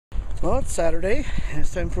Well, it's Saturday, and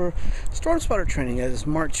it's time for storm spotter training. It is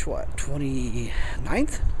March, what,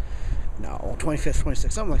 29th? No, 25th,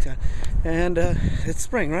 26th, something like that. And it's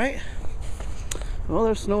spring, right? Well,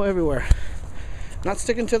 there's snow everywhere. Not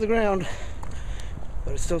sticking to the ground,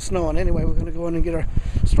 but it's still snowing. Anyway, we're going to go in and get our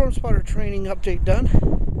storm spotter training update done from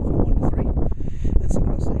 1 to 3. Let's see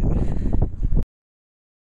what else they got.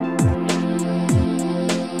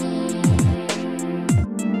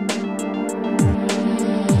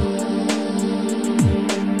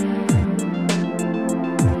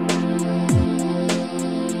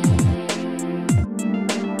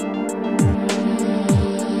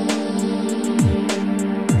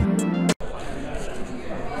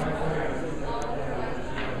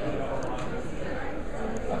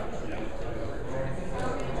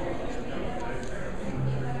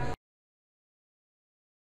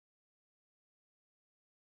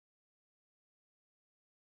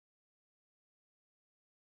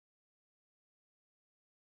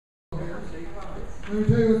 Let me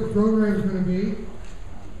tell you what the program is going to be.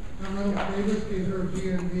 I'm Reynolds Davis, he's our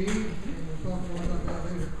GMD, and we'll talk more about that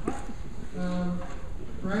later.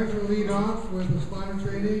 Brian's going to lead off with the spotter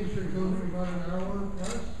training. It should go for about an hour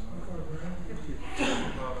plus. How far, Brian?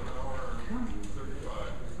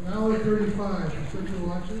 An hour 35 for central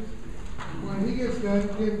watches. When he gets done,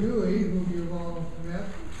 Ken Dewey, whom you've all met,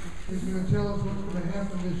 is going to tell us what's going to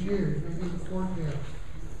happen this year. He's going to give the forecast.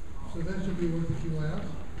 So that should be worth a few laughs.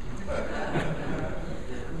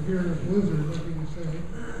 I'm here in a blizzard, nothing to say.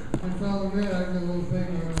 And following that, I've got a little thing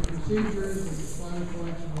on procedures and spotter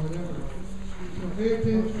points and whatever. So pay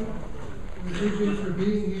attention. We appreciate you for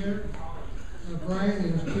being here. Brian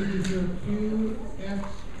is QXF.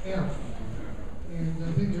 And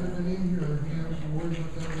I think everybody in here has some words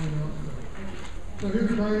about that one also. So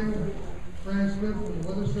here's Brian Smith from the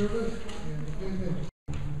Weather Service, and pay attention.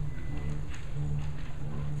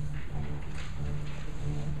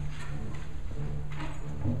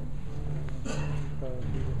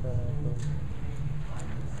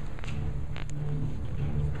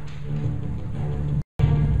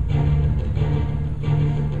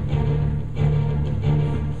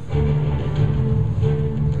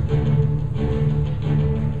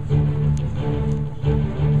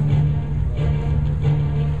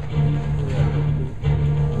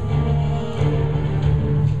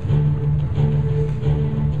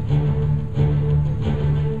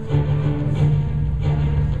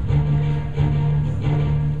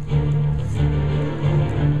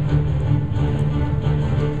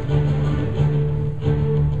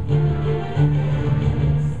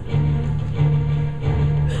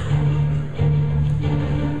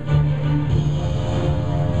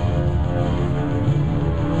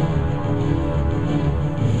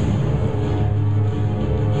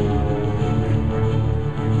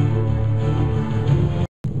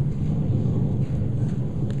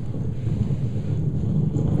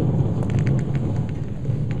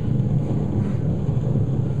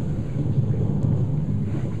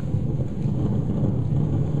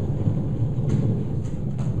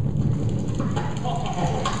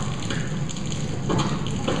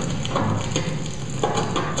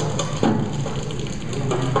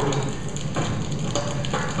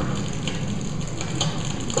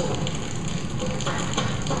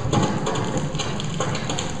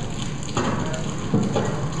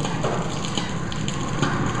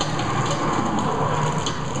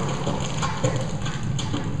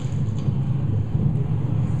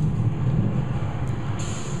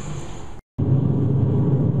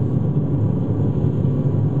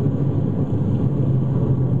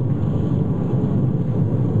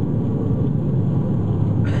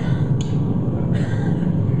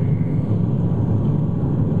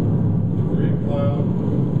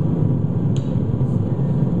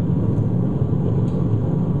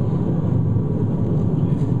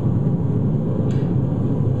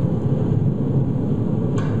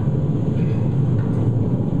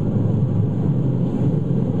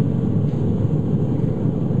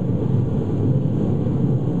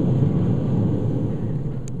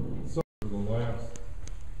 For the last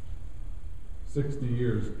 60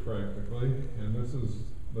 years practically, and this is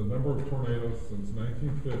the number of tornadoes since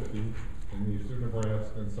 1950 in eastern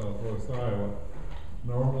Nebraska and southwest Iowa.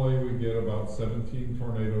 Normally we get about 17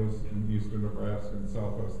 tornadoes in eastern Nebraska and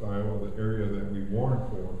southwest Iowa, the area that we warn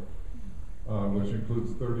for, which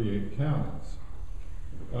includes 38 counties.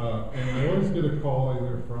 And I always get a call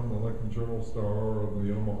either from the Lincoln Journal-Star or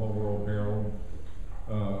the Omaha World-Herald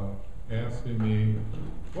asking me,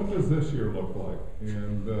 what does this year look like?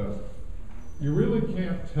 And you really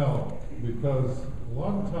can't tell, because a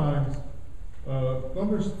lot of times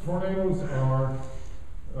tornadoes are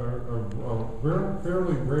a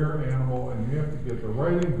fairly rare animal, and you have to get the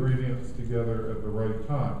right ingredients together at the right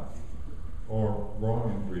time, or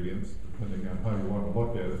wrong ingredients, depending on how you want to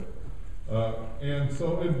look at it. And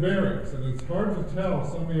so it varies, and it's hard to tell.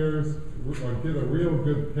 Some years get a real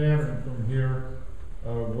good pattern from here,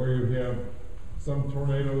 where you have some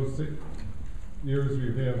tornadoes. Years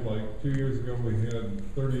you have, like 2 years ago we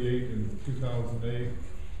had 38 in 2008,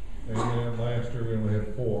 and then last year we only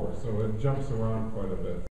had 4, so it jumps around quite a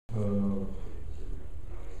bit.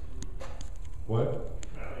 What?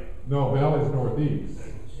 No, Valley's northeast.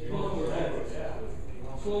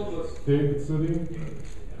 David City?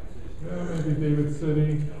 Yeah, maybe David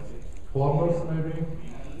City. Columbus, maybe?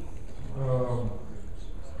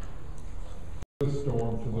 This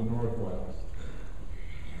storm to the northwest.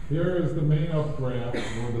 Here is the main updraft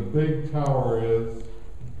where the big tower is,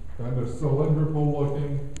 kind of cylindrical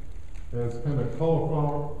looking, has kind of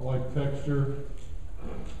cauliflower-like texture.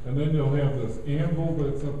 And then you'll have this anvil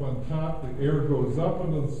that's up on top. The air goes up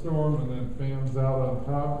into the storm and then fans out on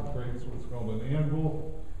top and creates what's called an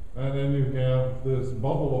anvil. And then you have this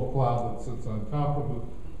bubble of cloud that sits on top of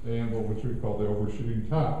the anvil, which we call the overshooting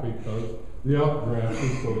top, because the updraft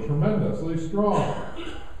is so tremendously strong.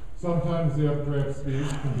 Sometimes the updraft speed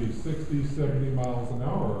can be 60, 70 miles an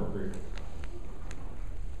hour or greater.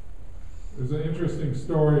 There's an interesting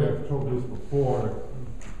story, I've told this before.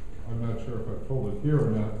 I'm not sure if I've told it here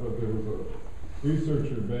or not, but there was a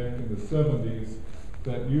researcher back in the 70s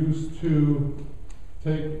that used to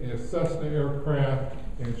take a Cessna aircraft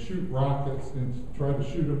and shoot rockets and try to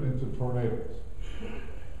shoot them into tornadoes.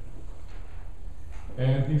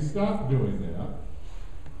 And he stopped doing that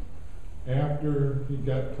after he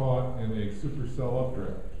got caught in a supercell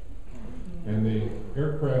updraft. And the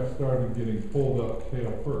aircraft started getting pulled up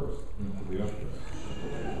tail first into the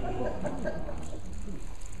updraft.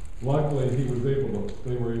 Luckily,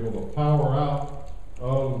 they were able to power out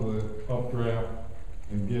of the updraft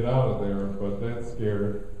and get out of there, but that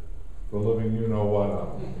scared the living you-know-what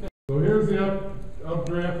out. So here's the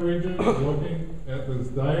updraft region, looking at this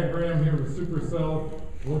diagram here with supercell,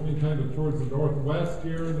 looking kind of towards the northwest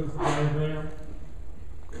here in this diagram.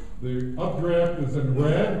 The updraft is in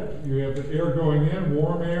red. You have the air going in,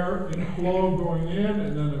 warm air, inflow going in,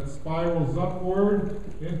 and then it spirals upward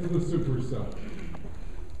into the supercell.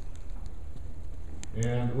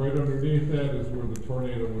 And right underneath that is where the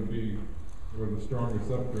tornado would be, where the strongest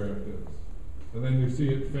updraft is. And then you see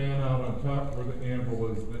it fan out on top where the anvil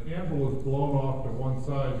is. The anvil is blown off to one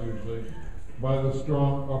side usually by the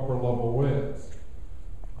strong upper level winds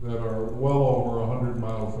that are well over 100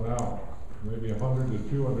 miles an hour, maybe 100 to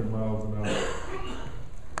 200 miles an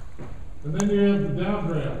hour. And then you have the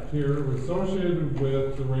downdraft here associated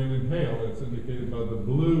with the rain and hail. It's indicated by the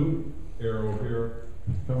blue arrow here,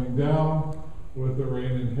 coming down with the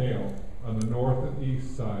rain and hail on the north and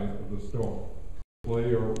east side of the storm.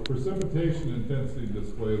 Display or precipitation intensity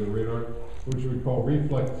display of the radar, which we call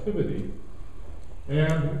reflectivity.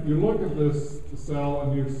 And you look at this cell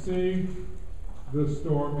and you see this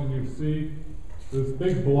storm and you see this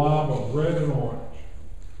big blob of red and orange.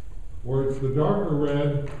 Where it's the darker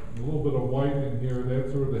red, a little bit of white in here,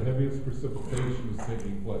 that's where the heaviest precipitation is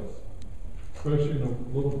taking place. Especially in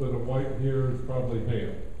a little bit of white here is probably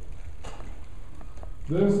hail.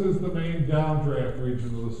 This is the main downdraft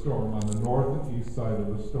region of the storm on the north and east side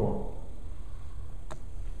of the storm.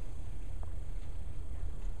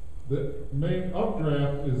 The main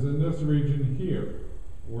updraft is in this region here,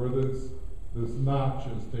 where this notch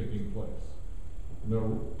is taking place. The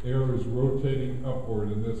air is rotating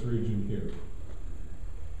upward in this region here.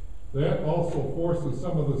 That also forces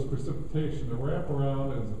some of this precipitation to wrap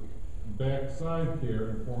around as a backside here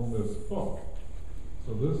and form this hook.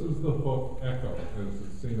 So this is the hook echo, as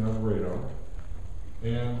it's seen on radar.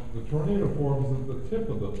 And the tornado forms at the tip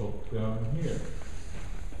of the hook down here.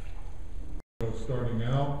 So starting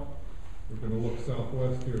out, we're going to look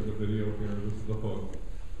southwest here in the video here. This is the hook.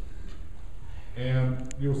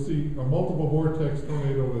 And you'll see a multiple vortex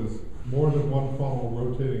tornado is more than one funnel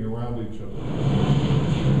rotating around each other.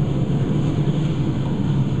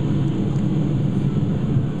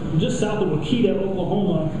 Just south of Wakita,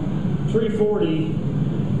 Oklahoma, 340.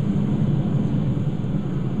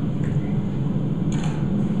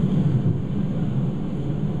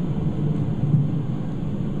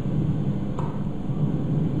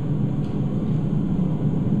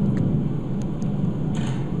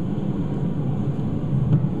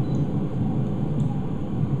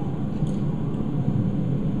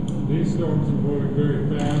 These storms are going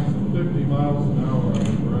very fast, 50 miles an hour on the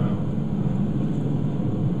ground.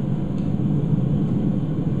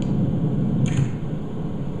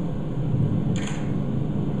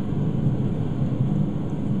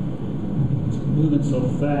 moving so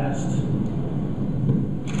fast.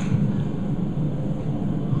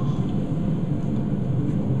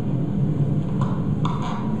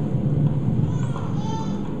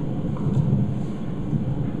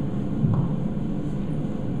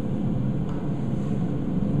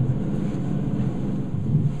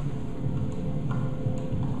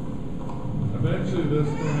 Eventually this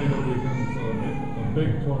tornado becomes a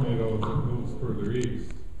big tornado as it moves further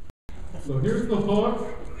east. So here's the hook.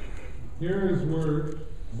 Here is where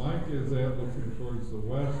Mike is at, looking towards the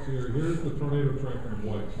west here. Here's the tornado track in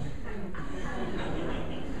white.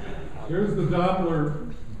 Here's the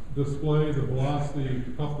Doppler display, the velocity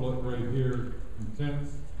couplet right here,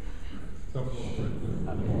 intense couplet right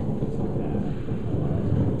there.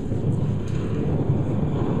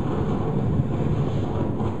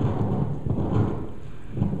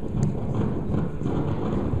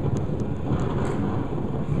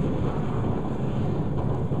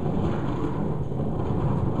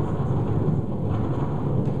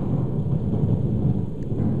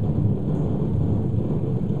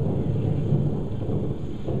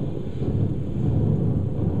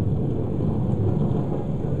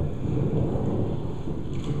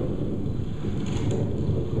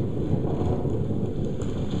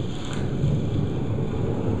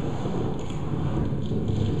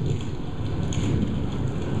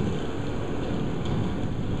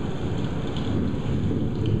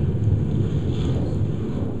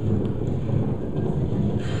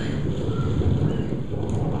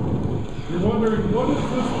 Wondering, what is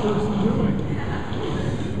this person doing?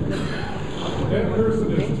 That person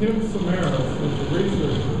is Tim Samaras, who's a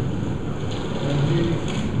researcher, and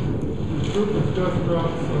his group has just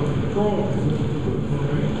brought some probes into the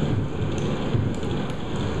terrain.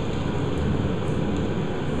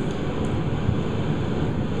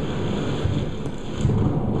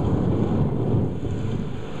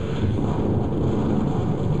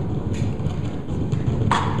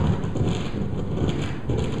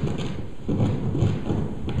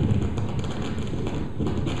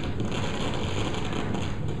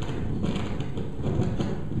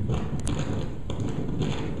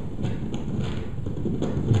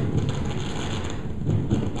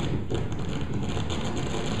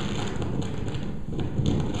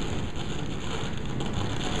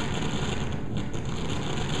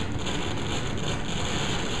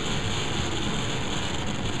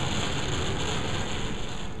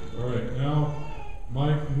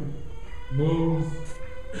 Moves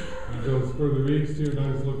and goes further east here.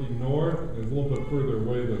 Now he's looking north. He's a little bit further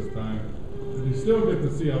away this time. But you still get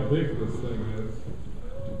to see how big this thing is.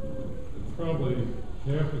 It's probably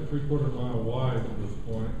half to 3/4 mile wide at this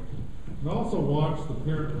point. And also watch the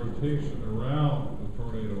parent rotation around the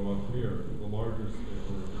tornado up here, the larger scale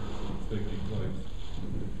where it's taking place.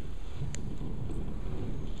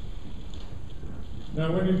 Now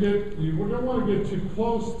when you don't want to get too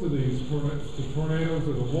close to these tornadoes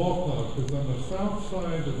or the wall cloud, because on the south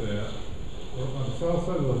side of that, or on the south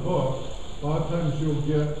side of the hook, a lot of times you'll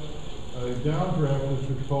get a downdraft which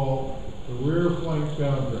we call the rear flank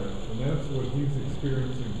downdraft, and that's what he's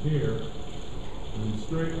experiencing here. And these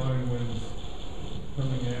straight line winds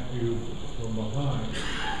coming at you from behind.